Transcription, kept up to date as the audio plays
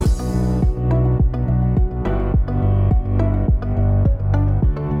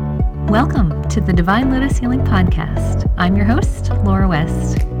Welcome to the Divine Lotus Healing Podcast. I'm your host, Laura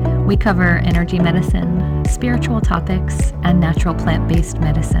West. We cover energy medicine, spiritual topics, and natural plant-based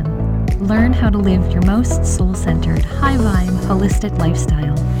medicine. Learn how to live your most soul-centered, high-vibe, holistic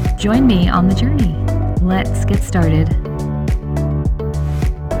lifestyle. Join me on the journey. Let's get started.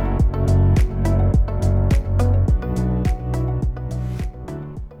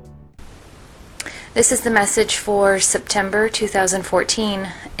 This is the message for September 2014,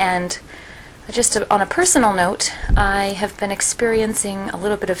 and just on a personal note, I have been experiencing a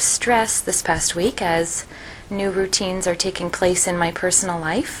little bit of stress this past week as new routines are taking place in my personal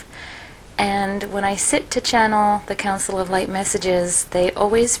life. And when I sit to channel the Council of Light messages, they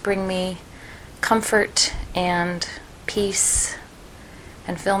always bring me comfort and peace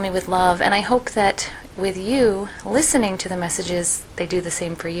and fill me with love. And I hope that with you listening to the messages, they do the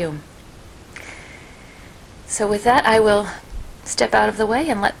same for you. So with that, I will step out of the way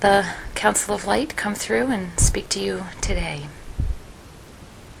and let the Council of Light come through and speak to you today.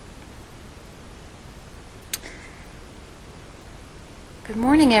 Good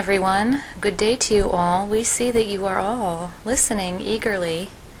morning, everyone. Good day to you all. We see that you are all listening eagerly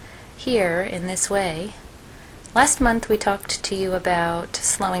here in this way. Last month we talked to you about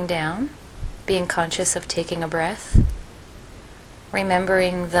slowing down, being conscious of taking a breath,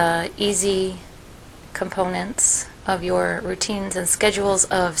 remembering the easy components of your routines and schedules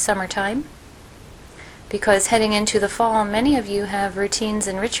of summertime, because heading into the fall, many of you have routines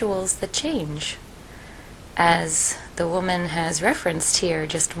and rituals that change, as the woman has referenced here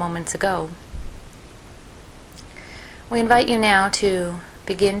just moments ago. We invite you now to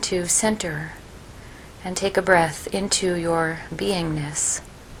begin to center and take a breath into your beingness.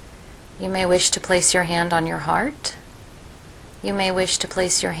 You may wish to place your hand on your heart. You may wish to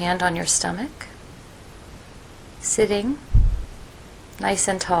place your hand on your stomach. Sitting, nice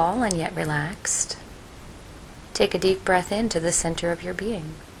and tall and yet relaxed. Take a deep breath into the center of your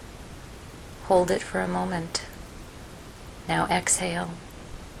being. Hold it for a moment. Now exhale.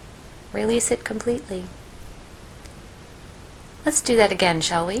 Release it completely. Let's do that again,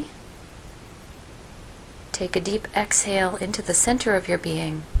 shall we? Take a deep exhale into the center of your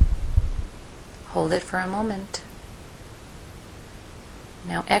being. Hold it for a moment.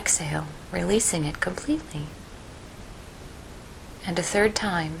 Now exhale, releasing it completely. And a third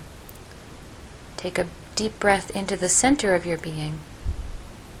time, take a deep breath into the center of your being.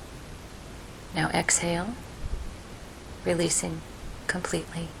 Now exhale, releasing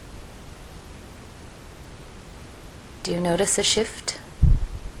completely. Do you notice a shift?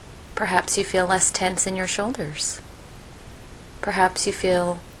 Perhaps you feel less tense in your shoulders. Perhaps you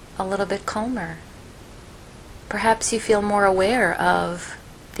feel a little bit calmer. Perhaps you feel more aware of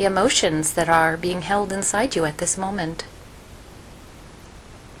the emotions that are being held inside you at this moment.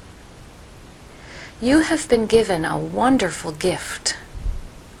 You have been given a wonderful gift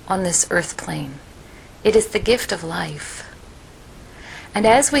on this earth plane. It is the gift of life. And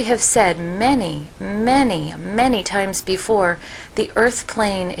as we have said many, many, many times before, the earth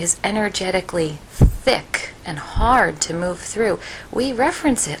plane is energetically thick and hard to move through. We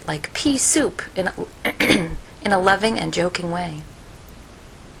reference it like pea soup in a loving and joking way.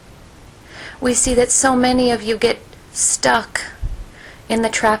 We see that so many of you get stuck in the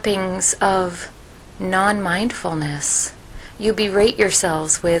trappings of non-mindfulness. You berate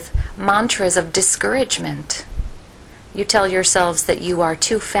yourselves with mantras of discouragement. You tell yourselves that you are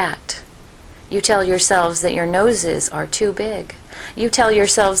too fat. You tell yourselves that your noses are too big. You tell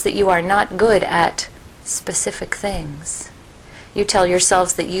yourselves that you are not good at specific things. You tell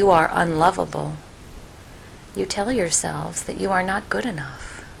yourselves that you are unlovable. You tell yourselves that you are not good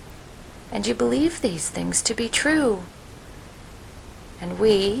enough. And you believe these things to be true. And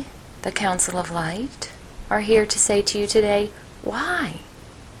we, the Council of Light, are here to say to you today, why?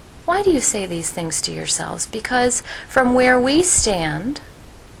 Why do you say these things to yourselves? Because from where we stand,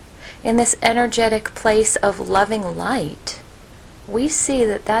 in this energetic place of loving light, we see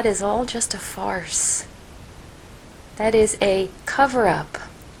that that is all just a farce. That is a cover-up.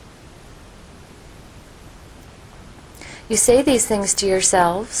 You say these things to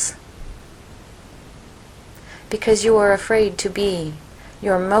yourselves because you are afraid to be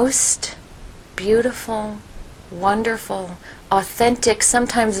your most beautiful, wonderful, authentic,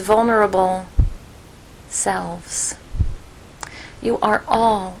 sometimes vulnerable selves. You are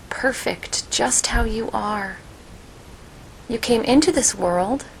all perfect just how you are. You came into this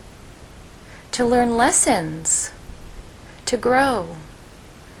world to learn lessons, to grow,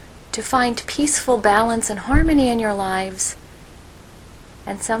 to find peaceful balance and harmony in your lives.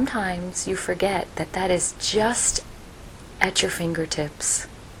 And sometimes you forget that that is just at your fingertips.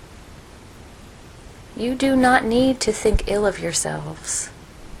 You do not need to think ill of yourselves.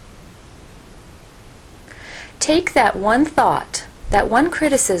 Take that one thought, that one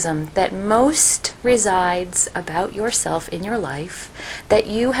criticism that most resides about yourself in your life, that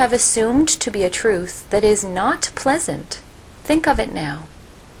you have assumed to be a truth that is not pleasant. Think of it now.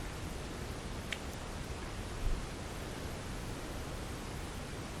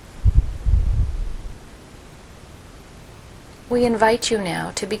 We invite you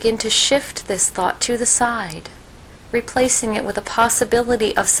now to begin to shift this thought to the side, replacing it with a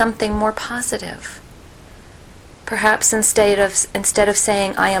possibility of something more positive. Perhaps instead of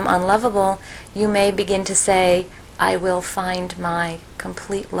saying, I am unlovable, you may begin to say, I will find my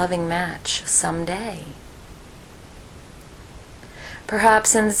complete loving match someday.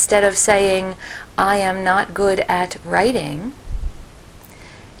 Perhaps instead of saying, I am not good at writing,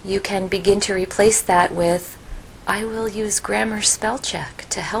 you can begin to replace that with, I will use grammar spell check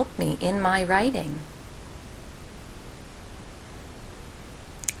to help me in my writing.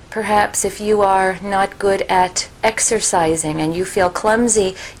 Perhaps if you are not good at exercising and you feel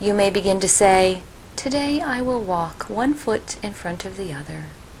clumsy, you may begin to say, today I will walk one foot in front of the other.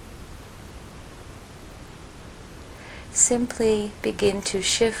 Simply begin to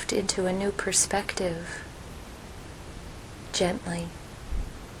shift into a new perspective, gently.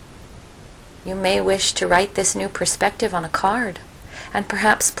 You may wish to write this new perspective on a card and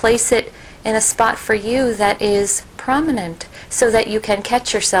perhaps place it in a spot for you that is prominent so that you can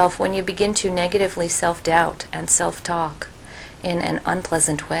catch yourself when you begin to negatively self-doubt and self-talk in an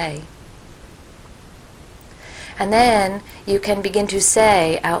unpleasant way. And then you can begin to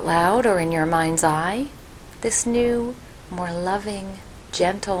say out loud or in your mind's eye this new, more loving,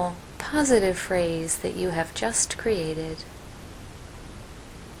 gentle, positive phrase that you have just created.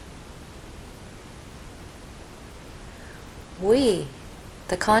 We,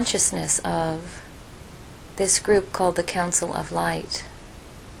 the consciousness of this group called the Council of Light,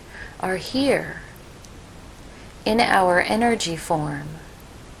 are here in our energy form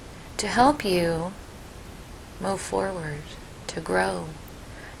to help you move forward, to grow,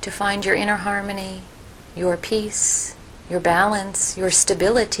 to find your inner harmony, your peace, your balance, your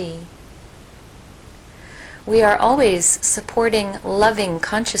stability. We are always supporting loving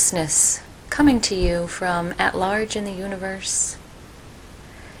consciousness coming to you from at large in the universe.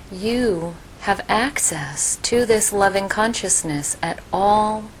 You have access to this loving consciousness at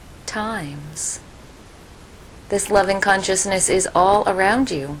all times. This loving consciousness is all around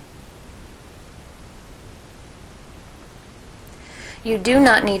you. You do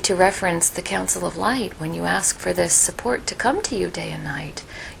not need to reference the Council of Light when you ask for this support to come to you day and night.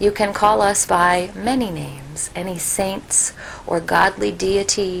 You can call us by many names, any saints or godly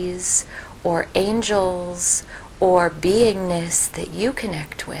deities or angels or beingness that you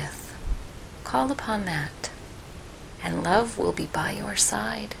connect with. Call upon that, and love will be by your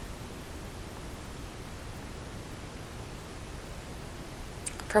side.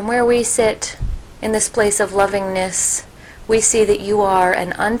 From where we sit in this place of lovingness, we see that you are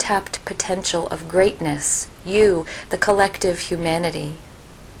an untapped potential of greatness, you, the collective humanity.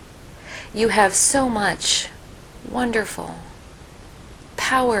 You have so much wonderful,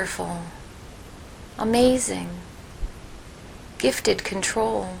 powerful, amazing, gifted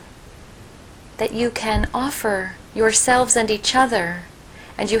control that you can offer yourselves and each other,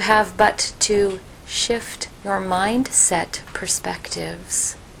 and you have but to shift your mindset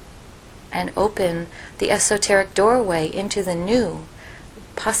perspectives and open the esoteric doorway into the new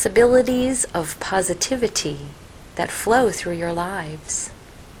possibilities of positivity that flow through your lives.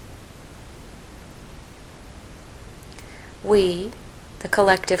 We, the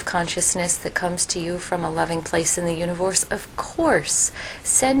collective consciousness that comes to you from a loving place in the universe, of course,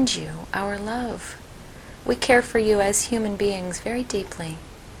 send you our love. We care for you as human beings very deeply.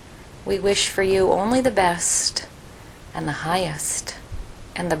 We wish for you only the best and the highest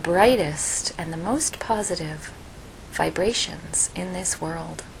and the brightest and the most positive vibrations in this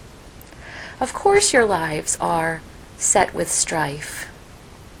world. Of course your lives are set with strife.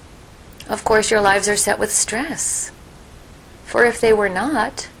 Of course your lives are set with stress. For if they were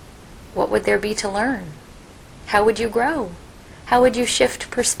not, what would there be to learn? How would you grow? How would you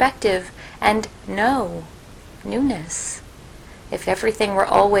shift perspective and know newness? If everything were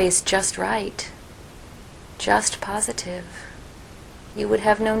always just right, just positive, you would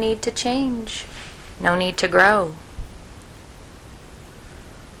have no need to change, no need to grow.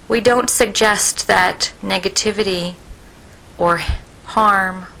 We don't suggest that negativity or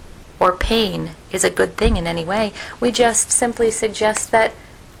harm or pain is a good thing in any way. We just simply suggest that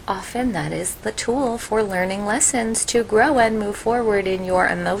often that is the tool for learning lessons to grow and move forward in your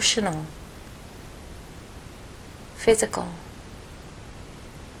emotional, physical,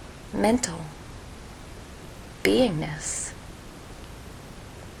 mental beingness.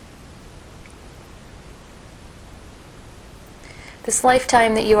 This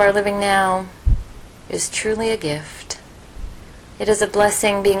lifetime that you are living now is truly a gift. It is a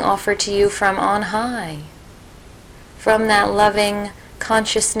blessing being offered to you from on high, from that loving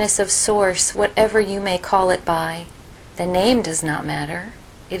consciousness of Source, whatever you may call it by. The name does not matter.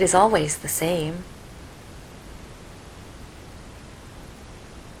 It is always the same.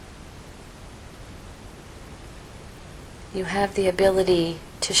 You have the ability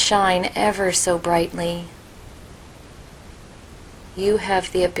to shine ever so brightly. You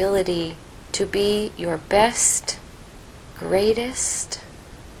have the ability to be your best, greatest,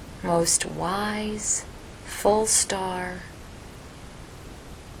 most wise, full star.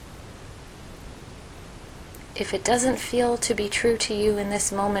 If it doesn't feel to be true to you in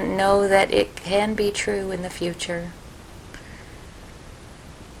this moment, know that it can be true in the future.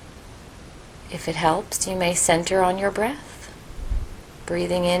 If it helps, you may center on your breath,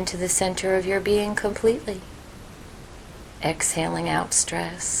 breathing into the center of your being completely, exhaling out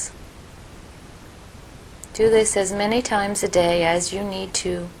stress. Do this as many times a day as you need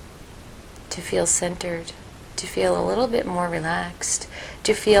to feel centered, to feel a little bit more relaxed,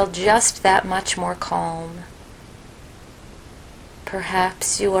 to feel just that much more calm.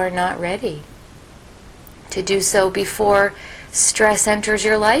 Perhaps you are not ready to do so before stress enters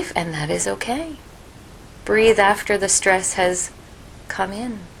your life, and that is okay. Breathe after the stress has come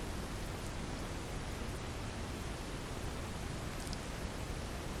in.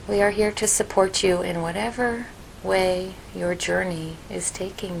 We are here to support you in whatever way your journey is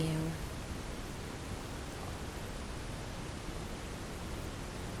taking you.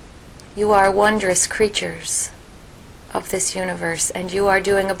 You are wondrous creatures of this universe, and you are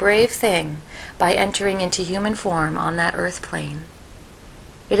doing a brave thing by entering into human form on that earth plane.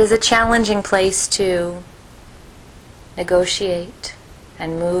 It is a challenging place to negotiate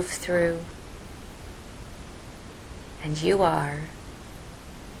and move through, and you are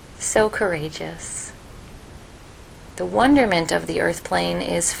so courageous. The wonderment of the earth plane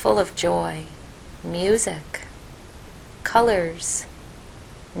is full of joy, music, colors,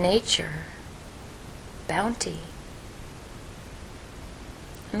 nature, bounty.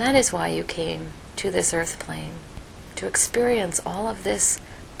 And that is why you came to this earth plane, to experience all of this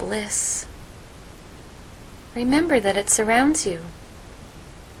bliss. Remember that it surrounds you.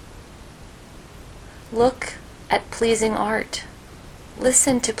 Look at pleasing art.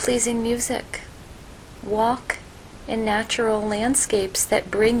 Listen to pleasing music. Walk in natural landscapes that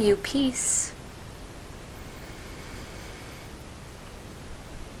bring you peace.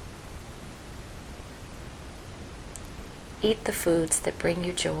 Eat the foods that bring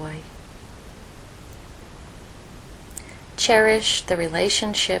you joy. Cherish the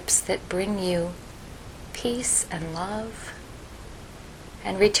relationships that bring you peace and love.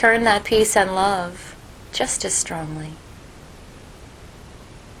 And return that peace and love just as strongly.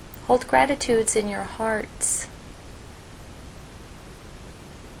 Hold gratitudes in your hearts.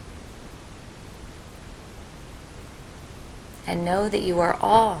 And know that you are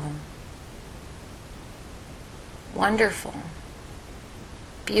all wonderful,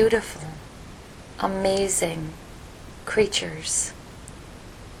 beautiful, amazing creatures,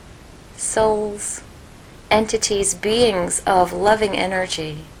 souls, entities, beings of loving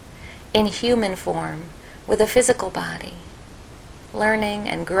energy in human form with a physical body, learning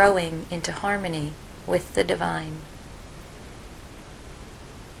and growing into harmony with the divine.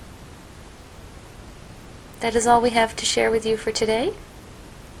 That is all we have to share with you for today.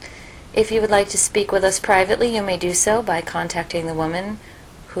 If you would like to speak with us privately, you may do so by contacting the woman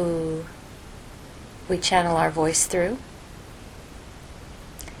who we channel our voice through.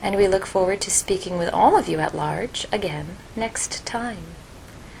 And we look forward to speaking with all of you at large again next time.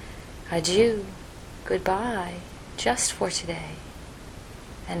 Adieu, goodbye, just for today,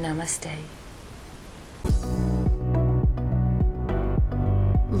 and namaste.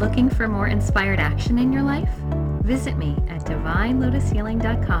 Looking for more inspired action in your life? Visit me at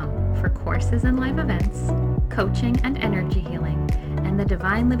DivineLotusHealing.com for courses and live events, coaching and energy healing, and the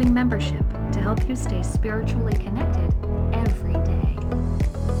Divine Living membership to help you stay spiritually connected